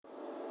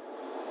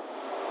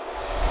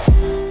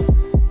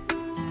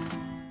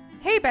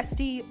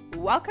bestie.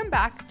 Welcome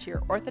back to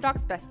your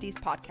Orthodox Besties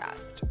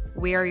podcast.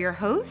 We are your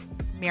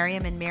hosts,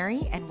 Miriam and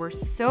Mary, and we're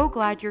so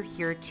glad you're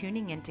here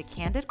tuning into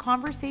candid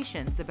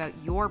conversations about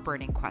your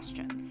burning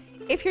questions.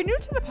 If you're new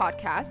to the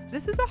podcast,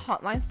 this is a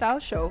hotline-style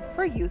show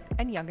for youth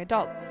and young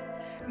adults,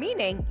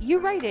 meaning you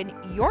write in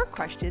your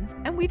questions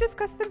and we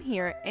discuss them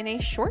here in a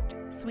short,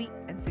 sweet,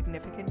 and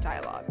significant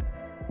dialogue.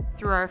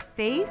 Through our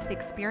faith,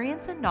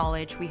 experience, and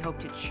knowledge, we hope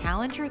to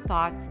challenge your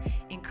thoughts,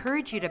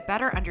 encourage you to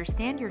better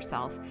understand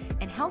yourself,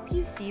 and help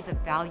you see the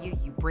value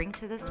you bring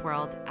to this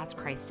world as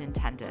Christ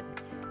intended.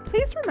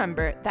 Please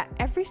remember that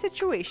every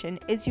situation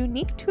is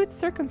unique to its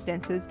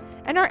circumstances,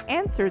 and our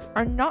answers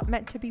are not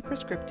meant to be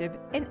prescriptive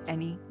in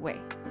any way.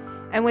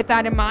 And with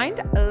that in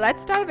mind,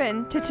 let's dive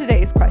into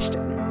today's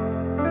question.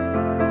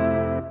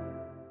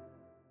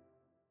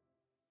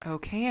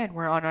 Okay, and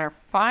we're on our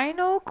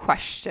final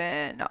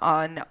question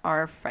on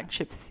our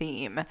friendship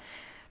theme.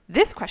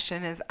 This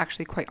question is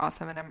actually quite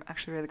awesome, and I'm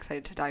actually really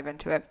excited to dive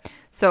into it.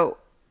 So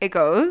it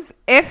goes,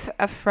 if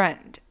a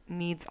friend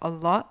needs a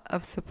lot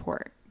of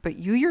support, but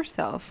you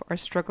yourself are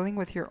struggling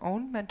with your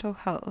own mental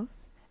health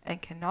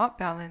and cannot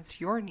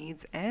balance your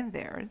needs and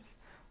theirs,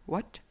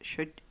 what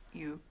should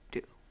you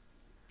do?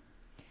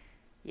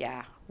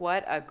 Yeah,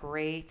 what a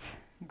great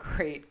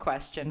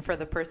question for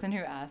the person who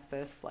asked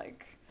this.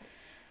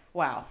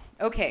 Wow.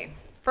 Okay.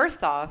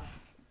 First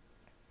off,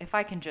 if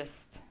I can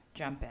just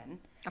jump in.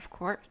 Of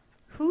course.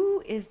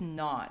 Who is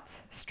not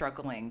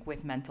struggling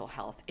with mental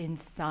health in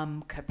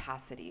some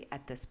capacity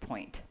at this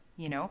point?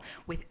 You know,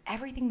 with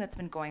everything that's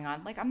been going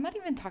on, I'm not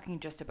even talking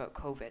just about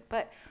COVID,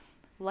 but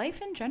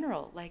life in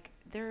general,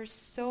 there's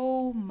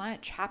so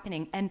much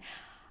happening. And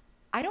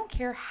I don't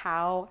care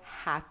how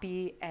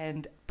happy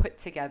and put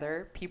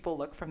together people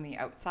look from the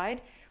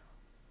outside.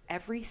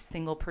 Every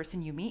single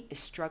person you meet is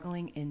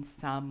struggling in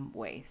some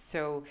way.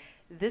 So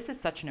this is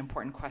such an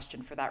important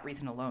question for that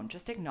reason alone.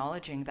 Just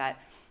acknowledging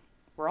that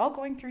we're all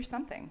going through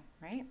something,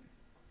 right?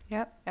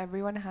 Yep.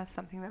 Everyone has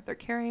something that they're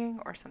carrying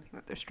or something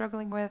that they're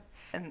struggling with.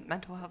 And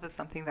mental health is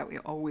something that we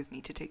always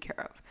need to take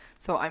care of.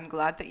 So I'm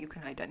glad that you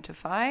can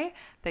identify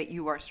that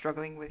you are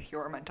struggling with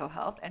your mental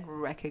health and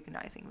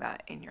recognizing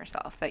that in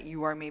yourself, that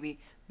you are maybe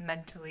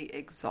mentally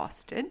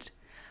exhausted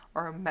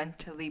or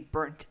mentally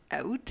burnt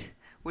out,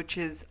 which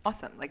is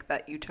awesome.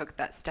 That you took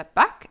that step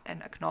back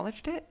and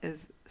acknowledged it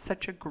is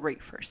such a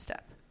great first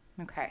step.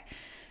 Okay.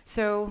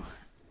 So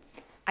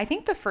I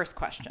think the first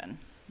question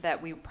that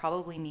we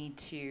probably need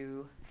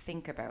to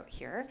think about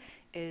here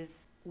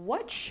is,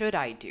 what should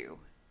I do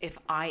if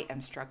I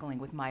am struggling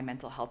with my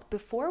mental health,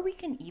 before we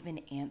can even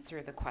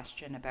answer the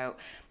question about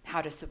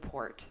how to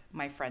support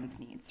my friend's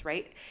needs,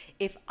 right?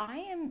 If I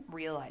am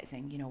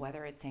realizing,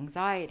 whether it's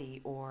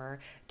anxiety or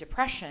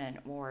depression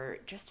or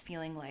just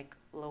feeling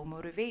low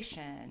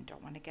motivation,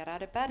 don't want to get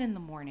out of bed in the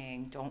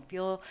morning, don't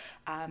feel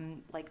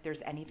like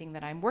there's anything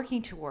that I'm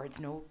working towards,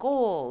 no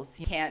goals,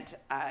 you can't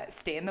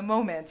stay in the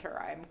moment,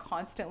 or I'm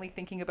constantly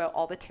thinking about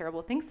all the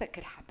terrible things that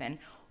could happen,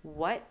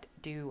 what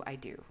do I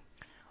do?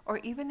 Or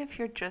even if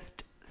you're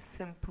just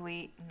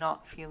simply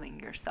not feeling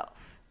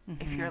yourself.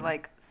 Mm-hmm. If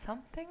you're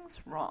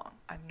something's wrong,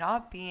 I'm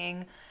not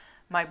being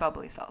my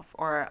bubbly self,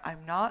 or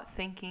I'm not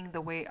thinking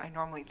the way I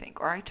normally think,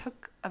 or I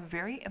took a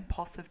very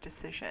impulsive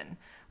decision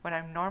when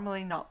I'm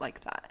normally not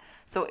like that.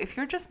 So if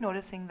you're just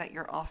noticing that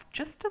you're off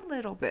just a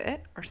little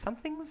bit or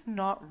something's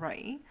not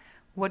right,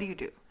 what do you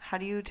do? How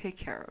do you take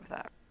care of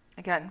that?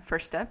 Again,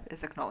 first step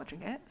is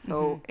acknowledging it.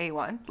 So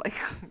A1,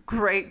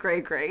 great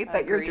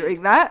that you're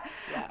doing that.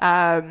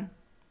 Yeah.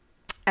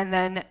 And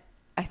then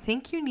I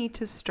think you need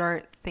to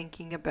start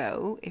thinking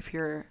about, if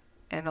you're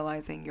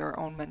analyzing your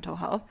own mental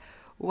health,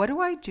 what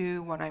do I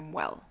do when I'm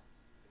well?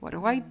 What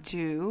do I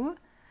do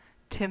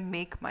to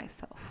make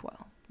myself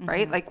well,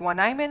 right? When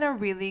I'm in a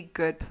really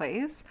good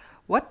place,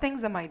 what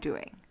things am I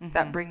doing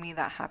that bring me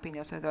that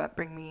happiness or that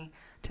bring me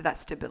to that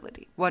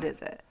stability? What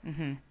is it?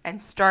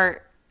 And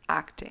start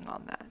acting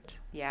on that.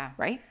 Yeah.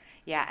 Right?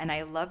 Yeah. And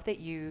I love that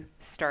you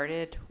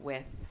started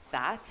with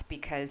that,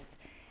 because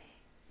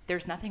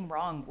there's nothing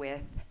wrong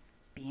with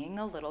being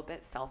a little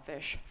bit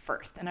selfish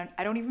first. And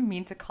I don't even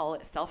mean to call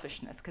it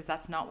selfishness, because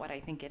that's not what I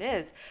think it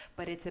is,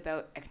 but it's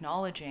about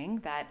acknowledging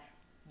that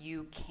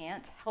you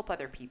can't help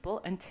other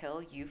people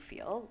until you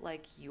feel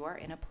like you are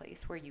in a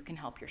place where you can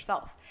help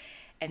yourself.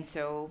 And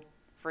so,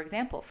 for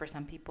example, for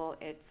some people,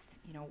 it's,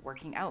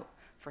 working out.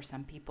 For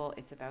some people,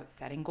 it's about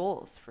setting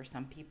goals. For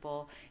some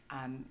people,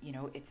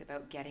 it's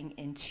about getting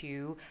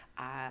into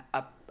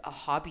a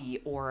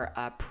hobby or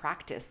a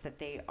practice that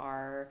they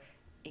are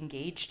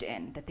engaged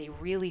in, that they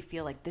really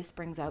feel like this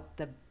brings out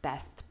the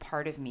best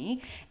part of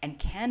me, and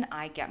can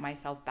I get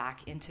myself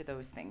back into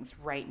those things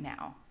right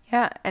now?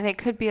 Yeah, and it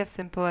could be as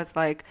simple as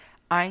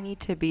I need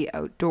to be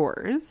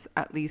outdoors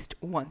at least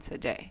once a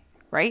day,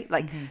 right?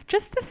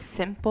 Just the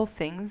simple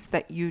things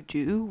that you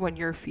do when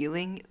you're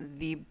feeling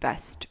the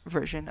best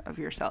version of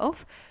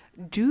yourself.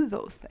 Do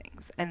those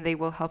things and they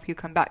will help you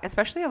come back.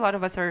 Especially a lot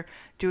of us are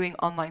doing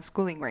online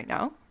schooling right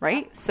now,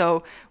 right?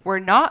 So we're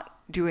not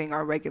doing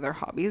our regular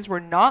hobbies. We're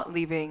not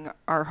leaving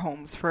our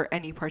homes for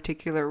any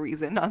particular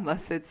reason,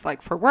 unless it's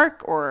like for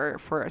work or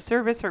for a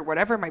service or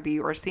whatever it might be,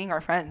 or seeing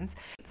our friends.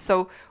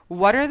 So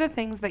what are the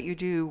things that you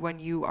do when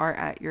you are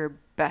at your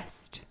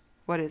best?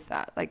 What is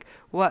that? Like,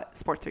 what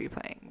sports are you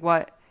playing?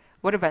 What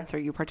events are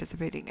you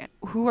participating in?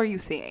 Who are you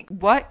seeing?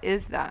 What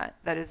is that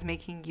is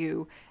making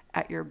you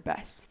at your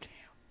best?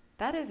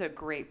 That is a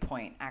great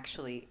point,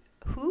 actually.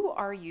 Who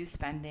are you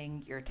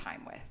spending your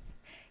time with?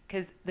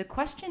 Because the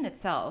question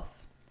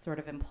itself sort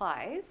of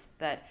implies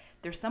that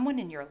there's someone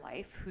in your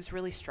life who's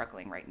really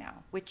struggling right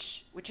now,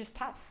 which is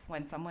tough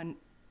when someone,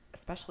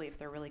 especially if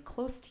they're really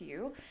close to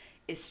you,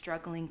 is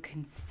struggling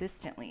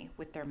consistently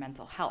with their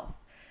mental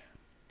health.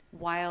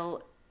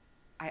 While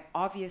I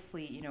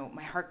obviously,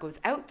 my heart goes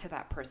out to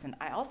that person,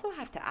 I also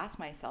have to ask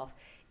myself,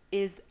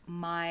 is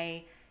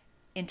my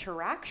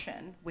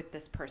interaction with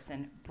this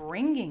person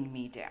bringing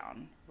me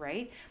down,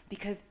 right?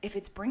 Because if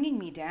it's bringing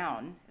me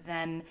down,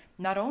 then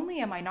not only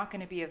am I not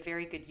going to be of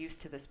very good use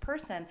to this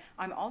person,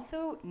 I'm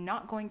also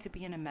not going to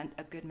be in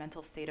a good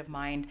mental state of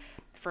mind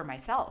for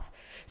myself.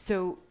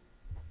 So,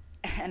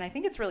 and I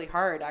think it's really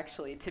hard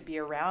actually to be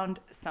around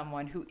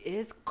someone who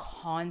is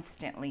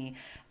constantly,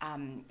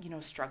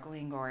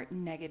 struggling or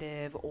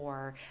negative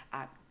or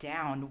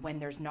down when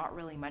there's not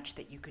really much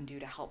that you can do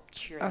to help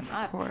cheer them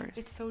up. Of course.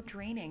 It's so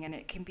draining and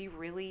it can be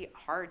really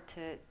hard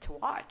to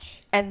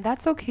watch. And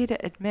that's okay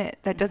to admit.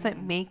 That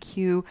doesn't make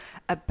you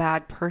a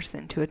bad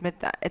person to admit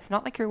that. It's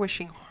not like you're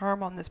wishing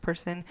harm on this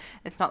person.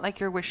 It's not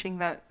like you're wishing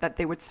that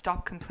they would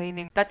stop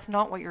complaining. That's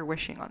not what you're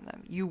wishing on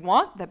them. You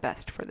want the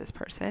best for this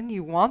person.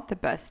 You want the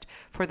best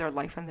for their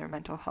life and their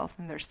mental health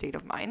and their state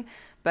of mind.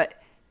 But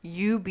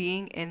you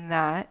being in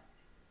that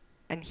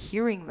and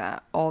hearing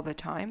that all the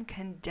time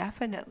can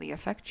definitely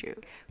affect you.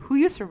 Who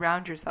you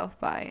surround yourself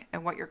by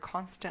and what you're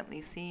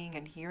constantly seeing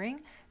and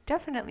hearing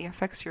definitely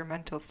affects your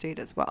mental state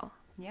as well.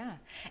 Yeah.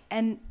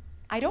 And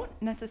I don't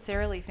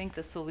necessarily think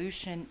the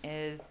solution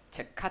is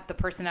to cut the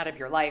person out of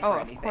your life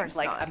or anything. Of course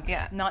like, not.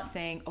 I'm not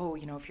saying,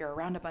 if you're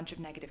around a bunch of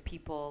negative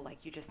people,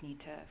 like you just need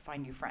to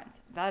find new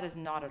friends. That is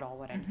not at all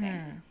what I'm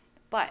saying.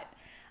 But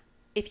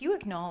if you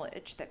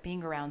acknowledge that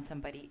being around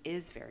somebody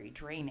is very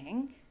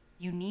draining,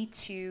 you need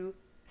to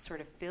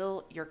sort of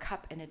fill your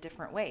cup in a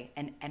different way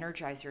and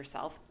energize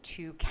yourself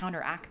to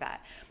counteract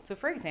that. So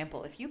for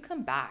example, if you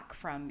come back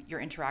from your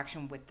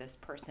interaction with this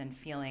person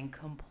feeling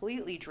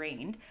completely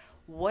drained,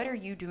 what are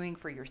you doing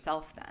for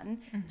yourself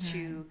then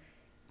to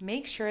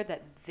make sure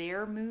that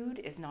their mood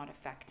is not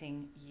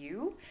affecting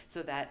you,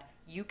 so that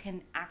you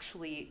can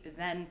actually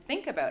then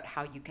think about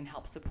how you can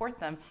help support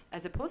them,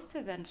 as opposed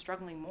to then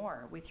struggling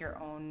more with your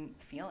own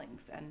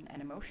feelings and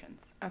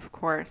emotions. Of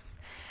course.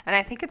 And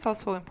I think it's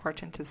also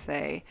important to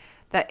say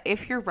that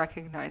if you're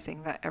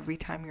recognizing that every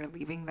time you're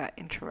leaving that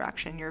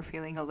interaction, you're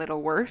feeling a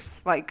little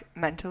worse, like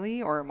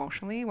mentally or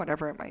emotionally,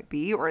 whatever it might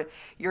be, or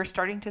you're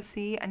starting to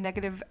see a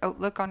negative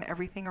outlook on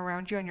everything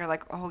around you and you're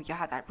like, oh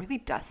yeah, that really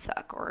does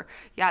suck, or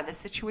yeah, this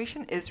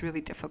situation is really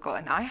difficult.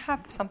 And I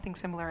have something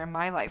similar in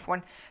my life.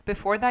 When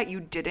before that you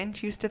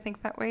didn't used to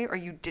think that way, or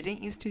you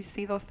didn't used to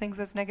see those things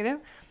as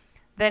negative,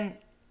 then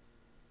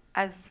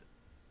as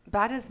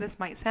bad as this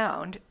might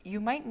sound, you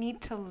might need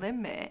to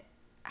limit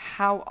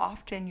how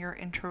often you're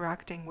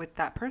interacting with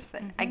that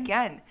person.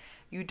 Again,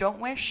 you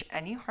don't wish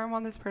any harm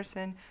on this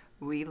person.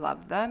 We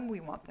love them. We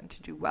want them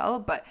to do well.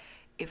 But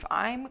if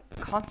I'm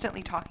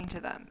constantly talking to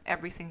them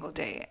every single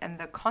day and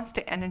the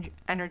constant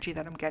energy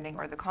that I'm getting,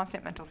 or the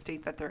constant mental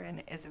state that they're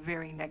in, is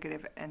very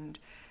negative and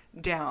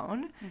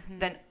down,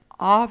 then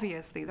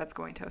obviously that's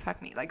going to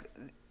affect me. Like,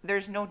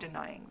 there's no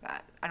denying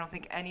that. I don't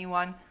think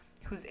anyone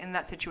who's in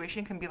that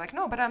situation can be like,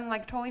 no, but I'm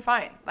like totally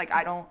fine. Like,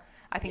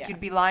 I think you'd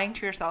be lying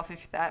to yourself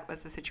if that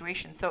was the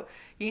situation. So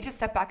you need to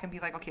step back and be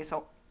like, okay,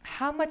 so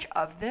how much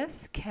of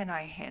this can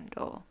I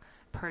handle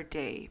per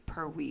day,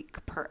 per week,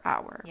 per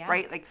hour,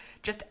 right? Like,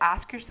 just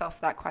ask yourself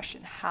that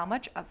question. How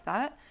much of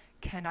that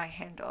can I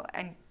handle?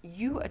 And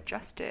you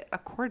adjust it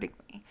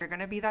accordingly. You're going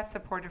to be that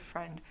supportive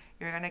friend.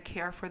 You're going to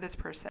care for this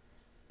person.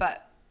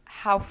 But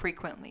how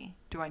frequently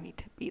do I need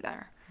to be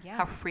there? Yeah.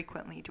 How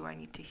frequently do I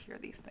need to hear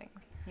these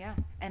things? Yeah.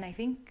 And I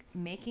think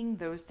making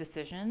those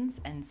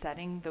decisions and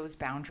setting those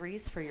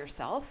boundaries for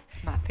yourself.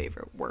 My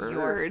favorite word.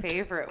 Your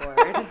favorite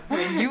word.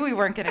 I knew we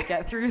weren't going to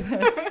get through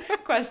this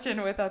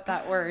question without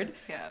that word.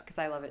 Yeah. Because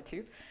I love it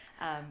too.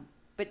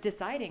 But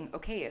deciding,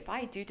 okay, if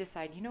I do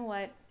decide, you know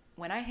what,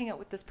 when I hang out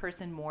with this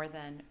person more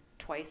than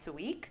twice a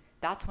week,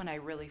 that's when I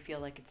really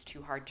feel like it's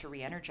too hard to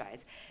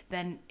re-energize.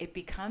 Then it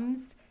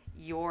becomes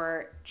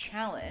your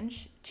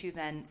challenge to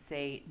then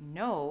say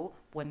no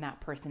when that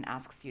person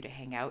asks you to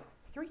hang out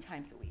 3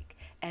 times a week.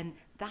 And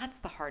that's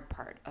the hard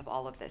part of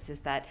all of this,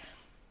 is that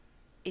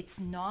it's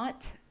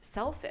not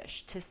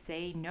selfish to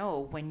say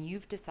no when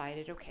you've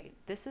decided, okay,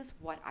 this is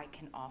what I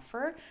can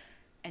offer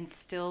and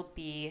still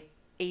be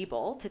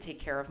able to take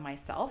care of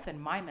myself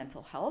and my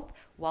mental health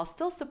while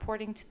still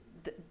supporting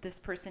this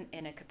person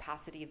in a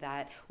capacity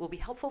that will be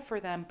helpful for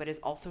them, but is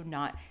also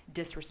not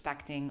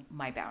disrespecting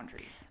my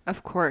boundaries.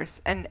 Of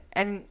course. And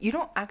you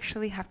don't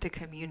actually have to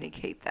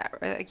communicate that,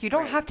 right? Like you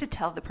don't Right. have to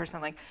tell the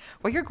person like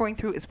what you're going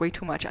through is way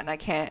too much and I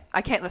can't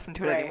listen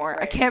to it Right, anymore.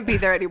 I right. can't be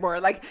there anymore.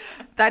 Like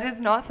that is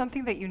not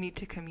something that you need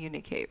to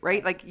communicate,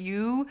 right? Like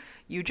you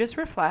just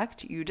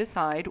reflect, you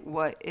decide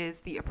what is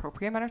the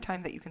appropriate amount of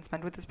time that you can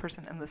spend with this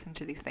person and listen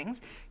to these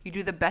things. You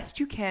do the best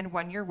you can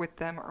when you're with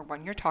them or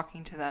when you're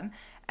talking to them.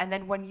 And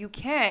then when you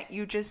can't,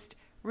 you just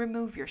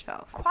remove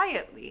yourself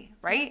quietly,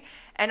 right?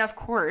 And of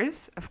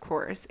course,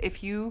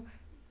 if you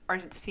are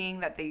seeing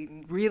that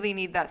they really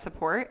need that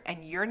support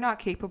and you're not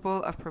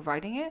capable of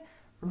providing it,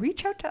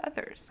 reach out to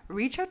others.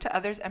 Reach out to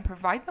others and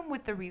provide them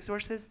with the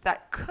resources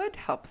that could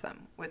help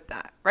them with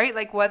that, right?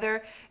 Like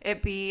whether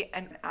it be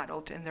an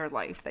adult in their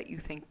life that you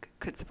think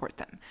could support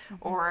them,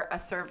 or a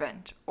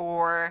servant,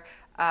 or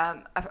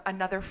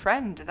another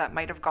friend that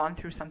might have gone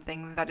through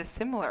something that is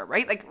similar,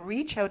 right? Like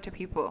reach out to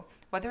people,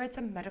 whether it's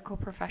a medical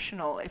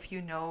professional, if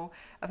you know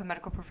of a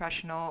medical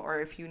professional, or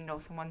if you know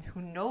someone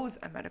who knows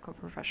a medical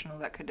professional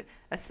that could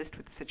assist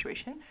with the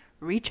situation,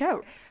 reach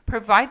out.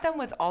 Provide them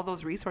with all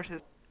those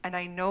resources. And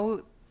I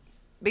know,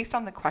 based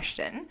on the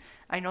question,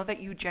 I know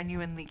that you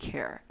genuinely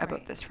care about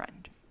Right. this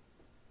friend.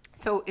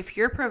 So if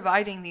you're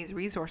providing these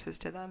resources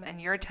to them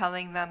and you're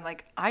telling them,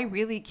 like, I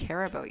really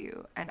care about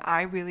you and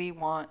I really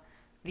want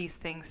these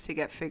things to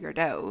get figured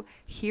out,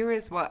 here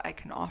is what I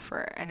can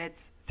offer, and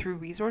it's through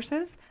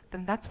resources,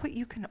 then that's what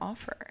you can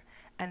offer.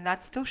 And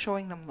that's still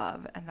showing them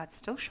love, and that's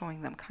still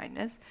showing them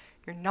kindness.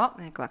 You're not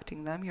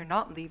neglecting them. You're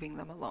not leaving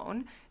them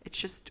alone. It's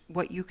just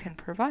what you can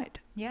provide.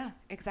 Yeah,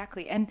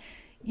 exactly. And,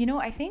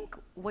 I think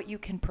what you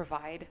can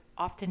provide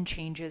often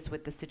changes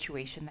with the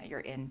situation that you're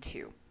in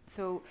too.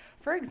 So,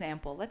 for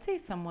example, let's say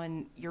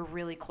someone you're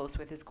really close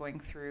with is going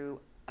through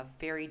a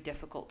very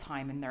difficult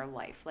time in their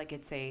life, like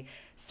it's a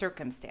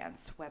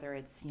circumstance, whether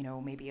it's,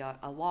 maybe a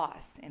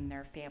loss in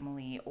their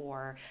family,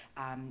 or,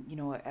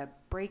 a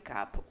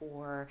breakup,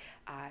 or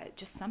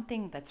just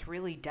something that's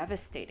really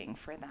devastating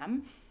for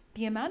them.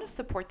 The amount of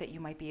support that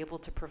you might be able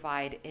to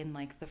provide in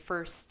like the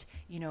first,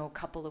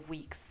 couple of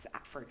weeks,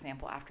 for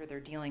example, after they're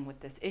dealing with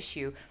this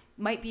issue,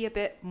 might be a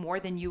bit more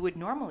than you would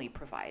normally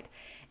provide.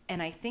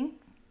 And I think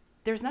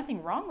there's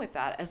nothing wrong with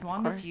that as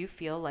long as you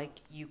feel like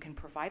you can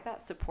provide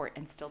that support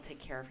and still take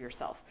care of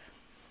yourself.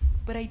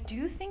 But I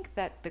do think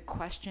that the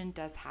question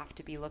does have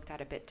to be looked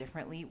at a bit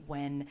differently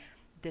when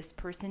this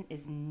person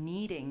is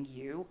needing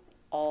you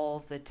all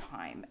the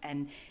time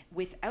and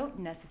without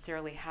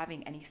necessarily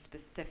having any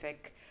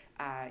specific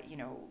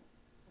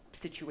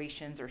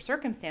situations or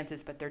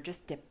circumstances, but they're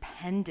just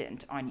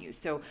dependent on you.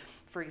 So,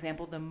 for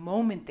example, the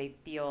moment they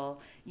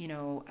feel,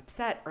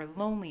 upset or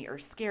lonely or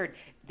scared,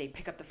 they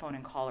pick up the phone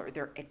and call, or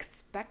they're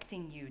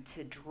expecting you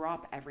to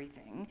drop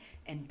everything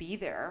and be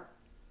there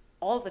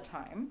all the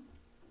time.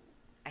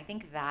 I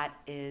think that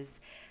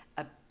is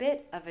a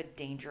bit of a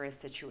dangerous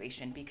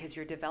situation because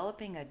you're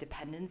developing a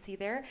dependency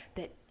there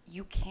that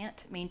you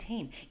can't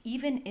maintain.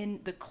 Even in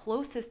the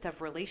closest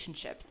of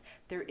relationships,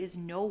 there is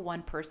no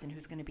one person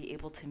who's going to be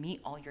able to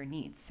meet all your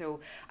needs. So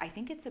I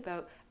think it's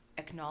about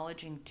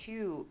acknowledging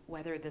too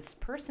whether this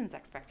person's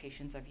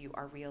expectations of you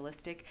are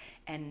realistic,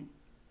 and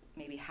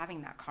maybe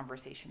having that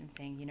conversation and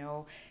saying,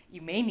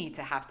 you may need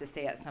to have to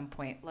say at some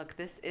point, look,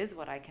 this is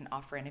what I can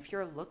offer. And if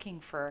you're looking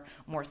for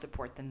more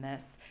support than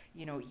this,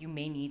 you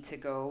may need to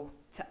go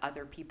to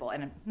other people.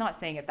 And I'm not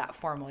saying it that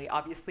formally.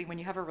 Obviously, when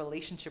you have a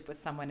relationship with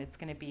someone, it's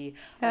going to be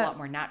a lot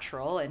more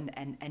natural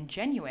and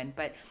genuine.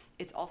 But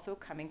it's also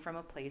coming from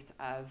a place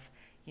of,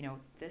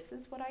 this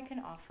is what I can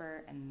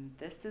offer and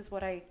this is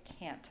what I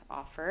can't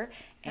offer.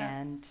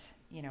 Yeah. And,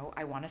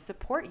 I want to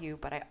support you,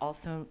 but I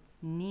also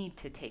need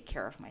to take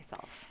care of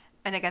myself.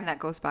 And again, that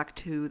goes back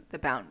to the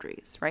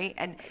boundaries, right?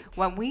 And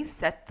when we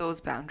set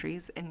those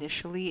boundaries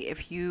initially,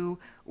 if you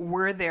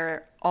were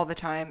there all the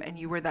time and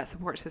you were that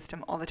support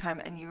system all the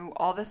time, and you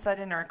all of a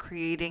sudden are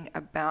creating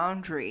a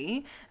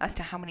boundary as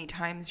to how many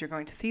times you're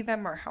going to see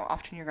them or how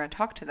often you're going to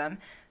talk to them,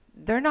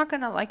 they're not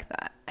going to like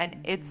that. And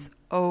it's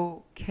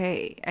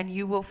okay. And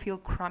you will feel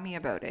crummy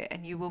about it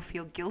and you will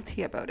feel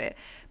guilty about it,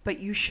 but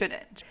you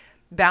shouldn't.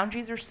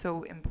 Boundaries are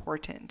so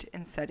important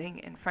in setting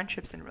in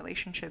friendships and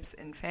relationships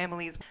in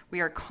families. We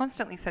are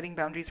constantly setting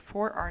boundaries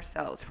for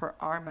ourselves, for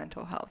our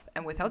mental health.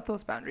 And without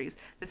those boundaries,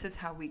 this is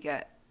how we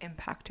get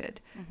impacted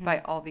by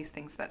all these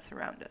things that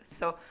surround us.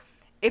 So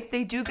if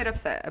they do get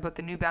upset about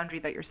the new boundary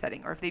that you're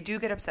setting, or if they do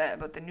get upset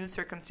about the new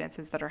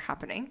circumstances that are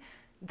happening,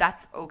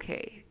 that's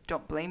okay.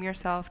 Don't blame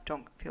yourself.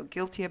 Don't feel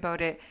guilty about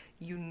it.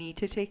 You need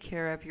to take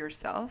care of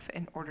yourself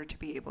in order to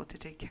be able to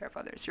take care of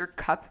others. Your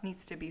cup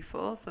needs to be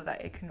full so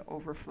that it can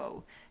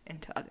overflow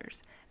into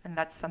others. And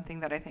that's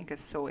something that I think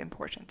is so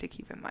important to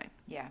keep in mind.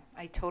 Yeah,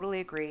 I totally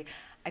agree.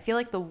 I feel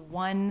like the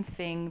one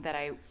thing that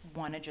I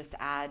want to just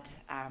add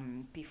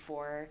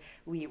before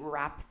we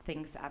wrap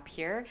things up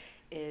here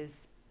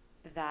is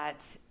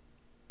that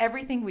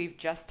everything we've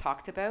just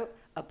talked about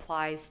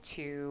applies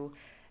to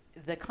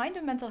the kind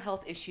of mental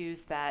health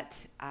issues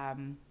that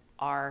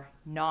are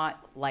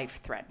not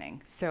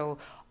life-threatening. So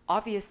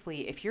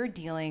obviously, if you're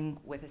dealing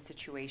with a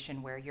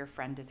situation where your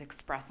friend is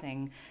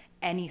expressing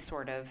any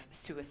sort of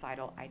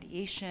suicidal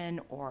ideation,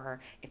 or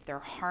if they're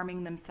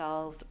harming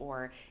themselves,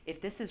 or if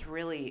this is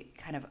really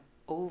kind of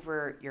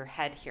over your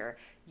head here,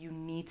 you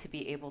need to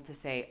be able to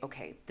say,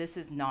 okay, this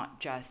is not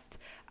just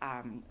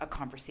a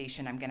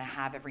conversation I'm going to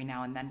have every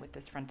now and then with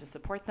this friend to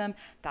support them.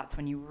 That's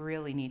when you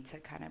really need to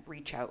kind of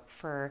reach out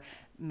for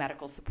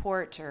medical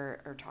support,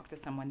 or talk to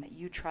someone that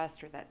you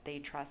trust or that they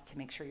trust to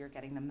make sure you're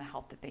getting them the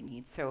help that they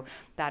need. So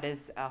that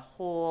is a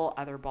whole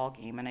other ball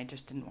game, and I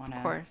just didn't want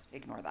to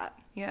ignore that.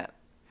 Yeah.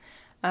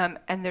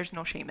 And there's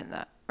no shame in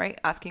that, right?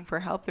 Asking for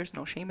help, there's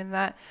no shame in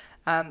that.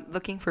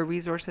 Looking for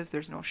resources,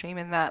 there's no shame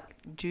in that.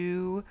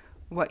 Do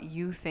what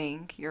you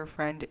think your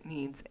friend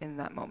needs in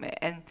that moment.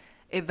 And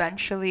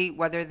eventually,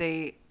 whether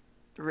they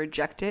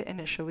reject it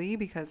initially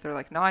because they're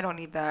like, no, I don't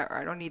need that, or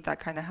I don't need that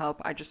kind of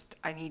help,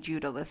 I need you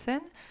to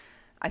listen,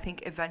 I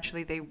think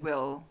eventually they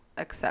will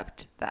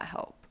accept that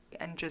help.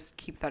 And just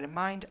keep that in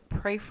mind.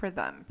 Pray for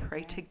them.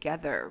 Pray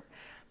together.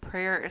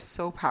 Prayer is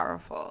so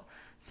powerful.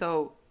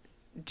 So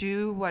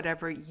do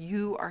whatever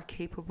you are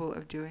capable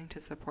of doing to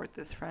support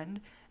this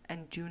friend,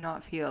 and do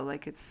not feel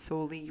like it's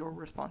solely your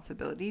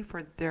responsibility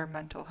for their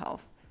mental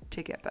health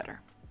to get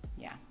better.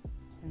 Yeah.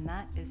 And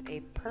that is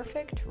a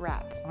perfect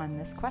wrap on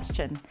this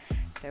question.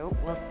 So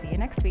we'll see you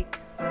next week.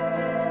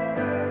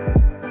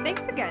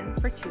 Thanks again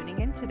for tuning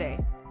in today.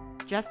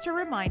 Just a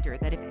reminder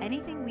that if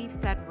anything we've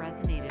said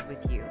resonated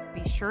with you,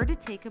 be sure to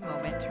take a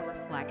moment to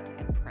reflect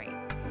and pray.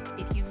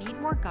 If you need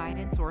more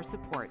guidance or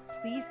support,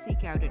 please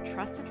seek out a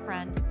trusted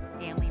friend,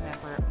 family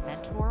member,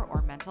 mentor,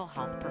 or mental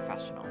health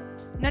professional.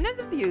 None of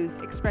the views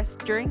expressed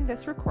during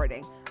this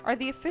recording are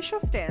the official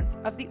stance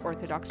of the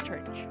Orthodox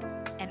Church.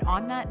 And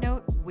on that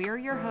note, we're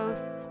your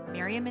hosts,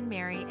 Miriam and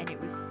Mary, and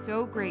it was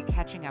so great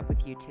catching up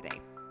with you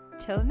today.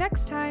 Till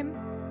next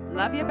time,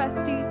 love ya,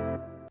 bestie.